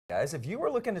Guys, if you were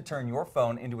looking to turn your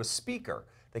phone into a speaker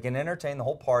that can entertain the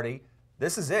whole party,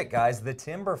 this is it, guys, the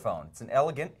Timbrefone. It's an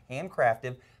elegant,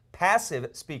 handcrafted,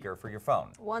 passive speaker for your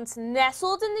phone. Once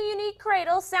nestled in the unique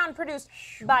cradle, sound produced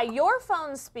by your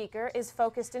phone's speaker is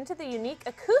focused into the unique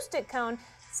acoustic cone,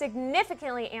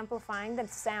 significantly amplifying the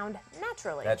sound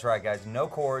naturally. That's right, guys. No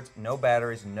cords, no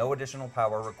batteries, no additional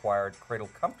power required. Cradle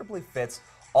comfortably fits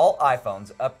all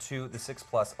iPhones up to the 6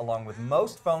 Plus, along with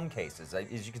most phone cases.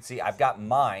 As you can see, I've got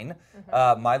mine.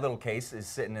 My little case is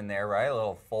sitting in there, right? A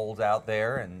little folds out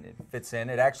there, and it fits in.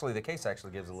 The case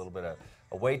actually gives a little bit of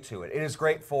a weight to it. It is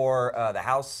great for the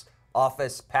house,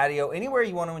 office, patio, anywhere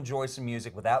you want to enjoy some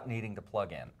music without needing to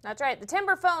plug in. That's right. The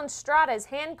Timbrefone Strata is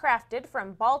handcrafted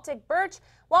from Baltic birch,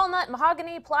 walnut,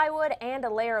 mahogany, plywood, and a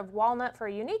layer of walnut for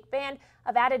a unique band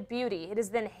of added beauty. It is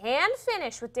then hand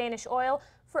finished with Danish oil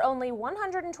for only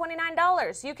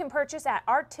 $129. You can purchase at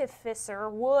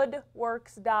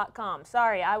artificerwoodworks.com.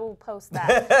 Sorry, I will post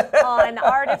that on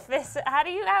Artificer. Is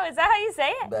that how you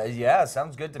say it? Yeah,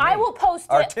 sounds good to me. I will post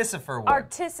it. Artificer wood.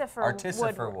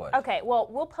 Artificer wood. Okay, well,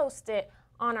 we'll post it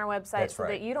on our website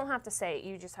that you don't have to say it,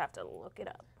 you just have to look it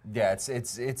up. Yeah,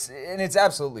 it's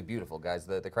absolutely beautiful, guys.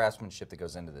 The craftsmanship that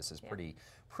goes into this is pretty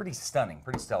stunning,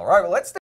 pretty stellar. All right, well, let's